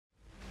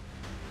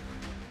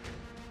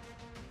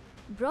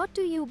Brought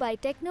to you by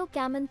Techno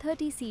Camon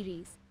 30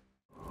 series.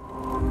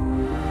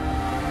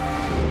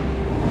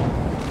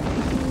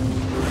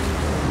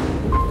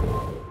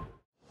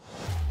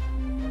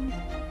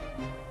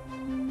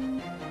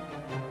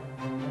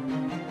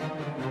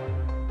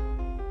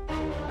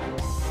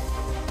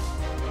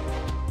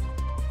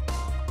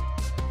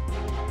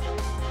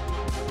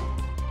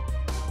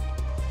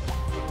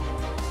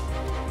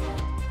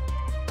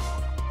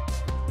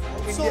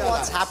 So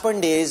what's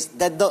happened is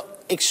that the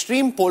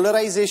extreme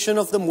polarization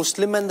of the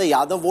Muslim and the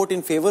Yadav vote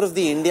in favor of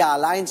the India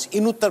alliance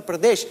in Uttar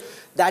Pradesh,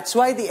 that's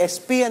why the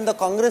SP and the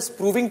Congress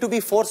proving to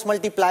be force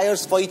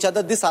multipliers for each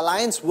other. This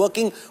alliance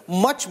working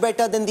much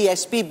better than the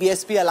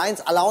SP-BSP alliance,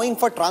 allowing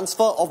for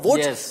transfer of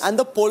votes. Yes. And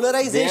the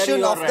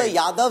polarization of right. the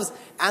Yadavs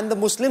and the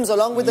Muslims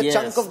along with a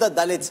chunk of the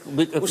Dalits.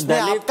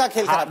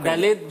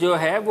 Dalit जो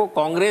है वो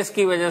कांग्रेस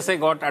की वजह से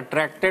got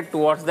attracted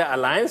towards the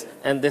alliance,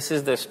 and this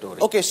is the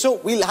story. Okay, so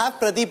we'll have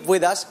Pradeep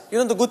with us. You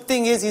know, the good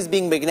thing is he's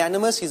being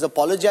magnanimous. He's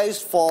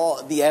apologized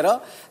for the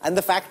error. And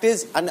the fact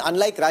is,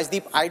 unlike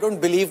Rajdeep, I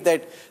don't believe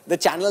that the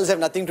channels have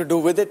nothing to do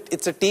with it.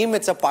 It's a team,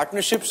 it's a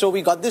partnership, so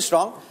we got this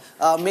wrong.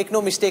 Make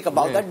no mistake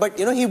about that. But,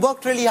 you know, he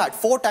worked really hard.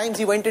 4 times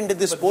he went into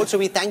this poll, so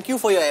we thank you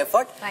for your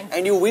effort.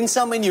 And you win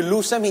some and you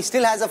lose some. He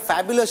still has a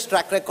fabulous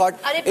track record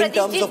in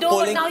terms of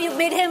polling. Now you've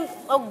made him,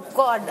 oh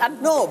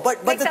God. No,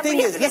 but the thing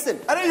is, listen.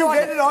 You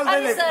get it all the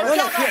way.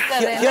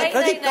 Here,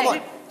 Pradeep, come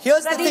on.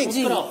 Here's the thing.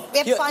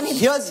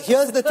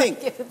 Here's the thing.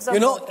 You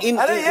know, in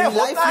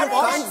life you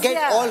can't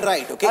get all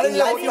right. Okay, in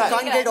life you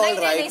can't get all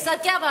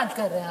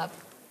right.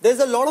 There's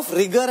a lot of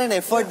rigor and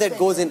effort that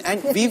goes in,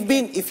 and we've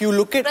been, if you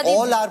look at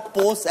all our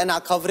posts and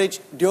our coverage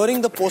during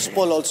the post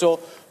poll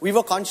also, we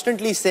were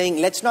constantly saying,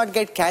 let's not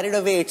get carried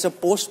away. It's a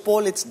post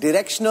poll, it's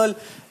directional.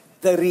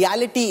 The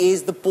reality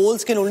is the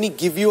polls can only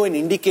give you an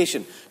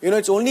indication. You know,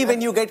 it's only when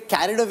you get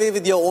carried away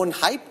with your own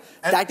hype,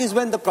 that is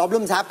when the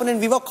problems happen. And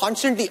we were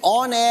constantly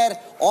on air,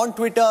 on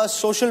Twitter,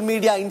 social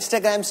media,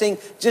 Instagram saying,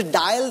 just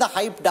dial the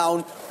hype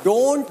down.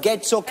 Don't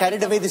get so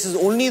carried away. This is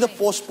only the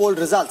post-poll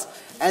results.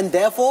 And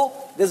therefore,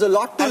 there's a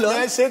lot to learn.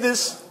 May I say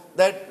this,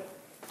 that,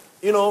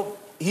 you know,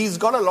 he's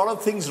got a lot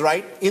of things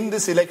right in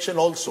this election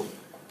also.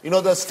 You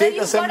know, the state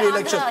assembly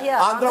election.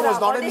 Andhra was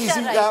not an easy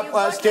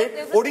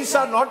state.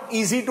 Odisha not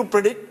easy to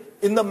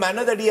predict in the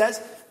manner that he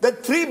has. The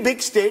 3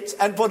 big states,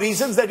 and for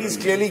reasons that he's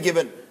clearly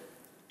given,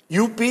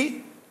 UP,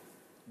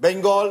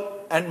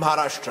 Bengal and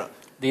Maharashtra.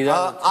 These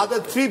are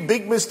the 3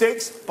 big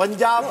mistakes.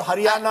 Punjab,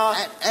 Haryana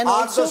and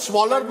are the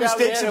smaller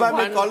mistakes, if I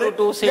may call it.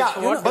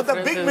 But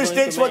the big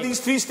mistakes were these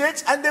 3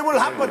 states, and they will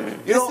happen.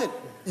 You know,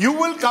 you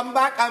will come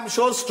back, I'm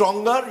sure,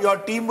 stronger. Your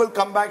team will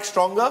come back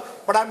stronger.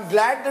 But I'm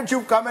glad that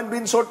you've come and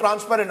been so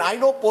transparent. I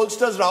know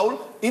pollsters, Rahul,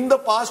 in the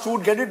past who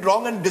would get it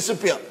wrong and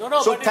disappear.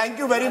 So thank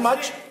you very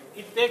much.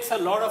 It takes a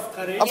lot of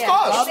courage. Of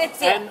course.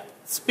 And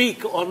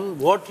speak on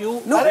what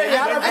you... And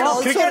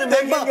also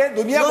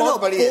remember,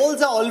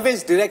 polls are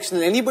always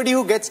directional. Anybody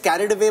who gets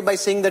carried away by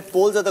saying that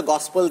polls are the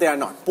gospel, they are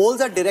not. Polls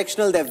are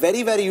directional, they're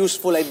very, very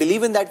useful. I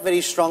believe in that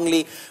very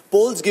strongly.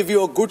 Polls give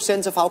you a good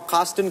sense of how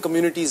caste and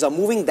communities are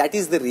moving. That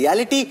is the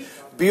reality.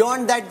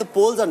 Beyond that, the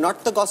polls are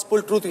not the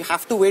gospel truth. We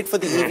have to wait for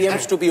the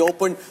EVMs to be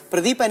opened.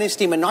 Pradeep and his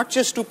team, and not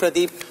just to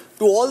Pradeep,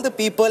 to all the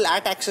people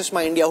at Access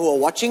My India who are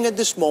watching at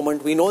this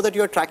moment, we know that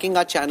you're tracking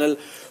our channel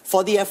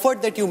for the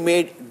effort that you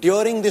made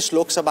during this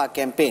Lok Sabha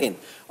campaign.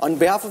 On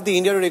behalf of the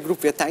India Today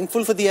Group, we're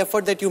thankful for the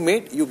effort that you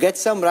made. You get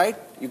some right,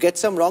 you get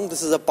some wrong.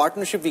 This is a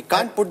partnership. We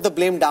can't put the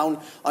blame down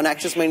on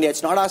Access My India.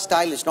 It's not our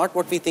style. It's not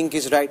what we think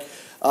is right.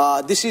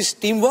 This is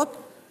teamwork.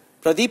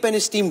 Pradeep and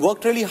his team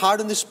worked really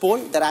hard on this poll.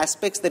 There are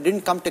aspects that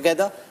didn't come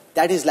together.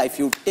 That is life.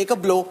 You take a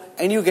blow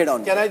and you get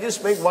on. Can I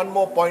just make one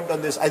more point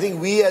on this? I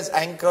think we as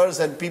anchors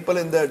and people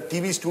in the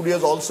TV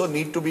studios also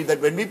need to be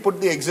that when we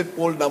put the exit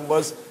poll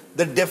numbers,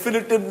 the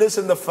definitiveness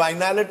and the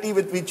finality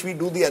with which we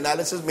do the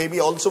analysis, maybe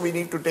also we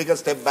need to take a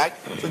step back.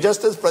 So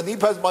just as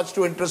Pradeep has much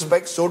to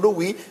introspect, so do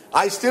we.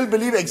 I still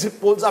believe exit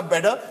polls are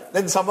better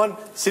than someone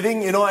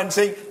sitting, you know, and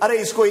saying,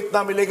 "Arey, isko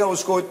itna milega,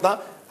 usko itna."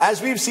 As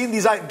we've seen,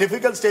 these are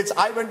difficult states.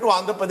 I went to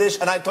Andhra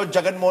Pradesh and I thought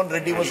Jagan Mohan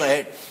Reddy was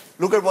ahead.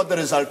 Look at what the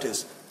result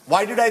is.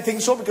 Why did I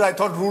think so? Because I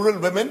thought rural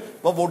women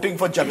were voting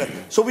for Jagan.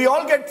 So we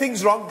all get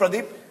things wrong,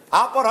 Pradeep.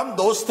 आप और हम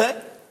दोस्त हैं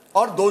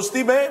और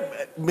दोस्ती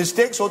में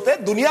mistakes होते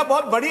हैं. दुनिया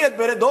बहुत बड़ी है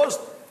मेरे दोस्त.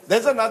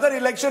 There's another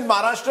election in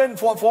Maharashtra in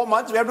 4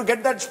 months. We have to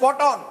get that spot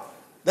on.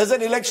 There's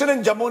an election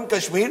in Jammu and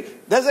Kashmir.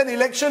 There's an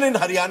election in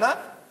Haryana.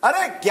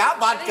 अरे क्या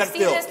बात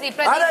करते हो?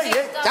 अरे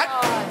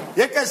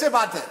ये कैसे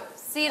बात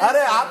है?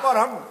 अरे आप और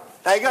हम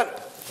Tiger,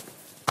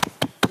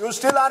 you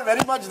still are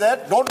very much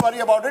there. Don't worry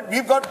about it.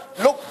 We've got,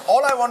 look,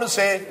 all I want to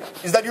say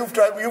is that you've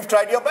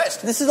tried your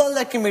best. This is all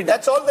that can be done.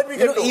 That's all that we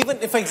can do. Even,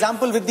 for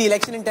example, with the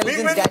election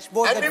intelligence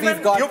dashboard that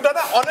we've got. You've done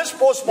an honest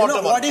post-mortem.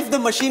 You know, what if the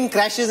machine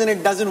crashes and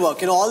it doesn't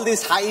work? You know, all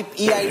this hype,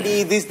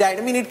 EID, this, that.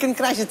 I mean, it can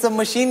crash. It's a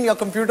machine. Your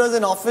computers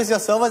in office, your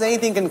servers,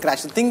 anything can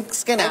crash.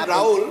 Things can happen.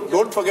 Rahul,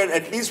 don't forget,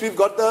 at least we've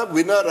got the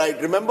winner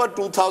right. Remember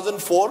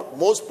 2004,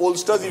 most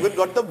pollsters even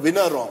got the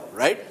winner wrong,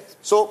 right?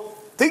 So,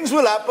 things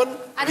will happen.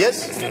 And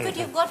yes. in the midst of it,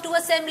 you've got 2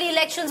 assembly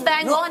elections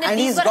bang No, on, and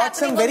these he's were got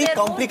some happening very on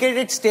their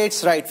complicated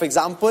states, right? For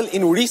example,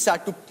 in Odisha,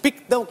 to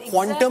pick the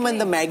quantum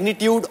and the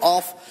magnitude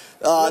of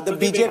the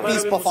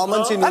BJP's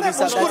performance in Odisha,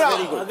 that's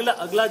very good.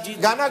 अगला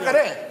जीत गाना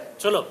करें?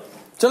 चलो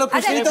चलो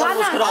कुछ नहीं तो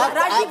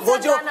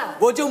गाना,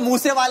 वो जो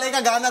मूसे वाले का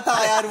गाना था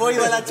यार वही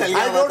वाला चल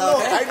गया. I don't know.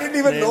 I didn't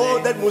even know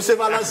that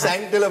Musewala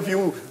sang till a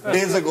few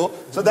days ago.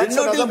 So that's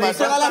another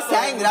matter. Moosewala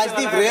sang,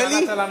 Rajdeep,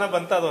 really? चलाना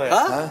बनता तो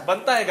है.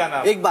 बनता है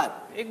गाना. एक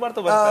बार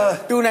तो बनता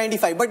है.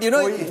 295. But you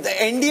know, the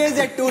NDA is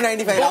at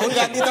 295. Rahul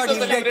Gandhi thought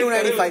he'd get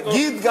 295.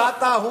 गीत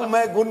गाता हूँ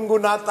मैं,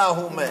 गुनगुनाता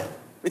हूँ मैं.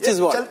 Which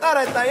is what? चलता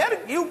रहता है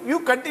यार. You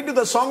continue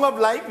the song of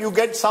life. You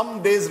get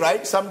some days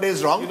right, some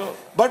days wrong.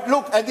 But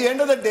look, at the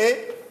end of the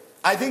day,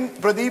 I think,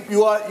 Pradeep,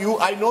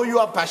 I know you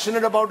are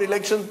passionate about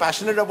elections,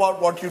 passionate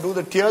about what you do.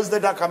 The tears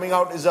that are coming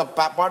out is a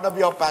part of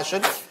your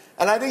passion.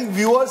 And I think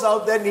viewers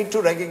out there need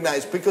to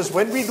recognize, because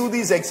when we do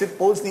these exit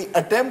polls, the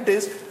attempt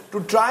is to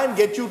try and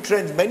get you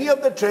trends. Many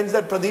of the trends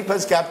that Pradeep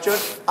has captured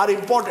are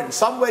important.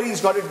 Somewhere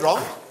he's got it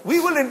wrong. We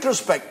will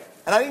introspect.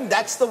 And I think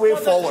that's the way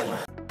forward.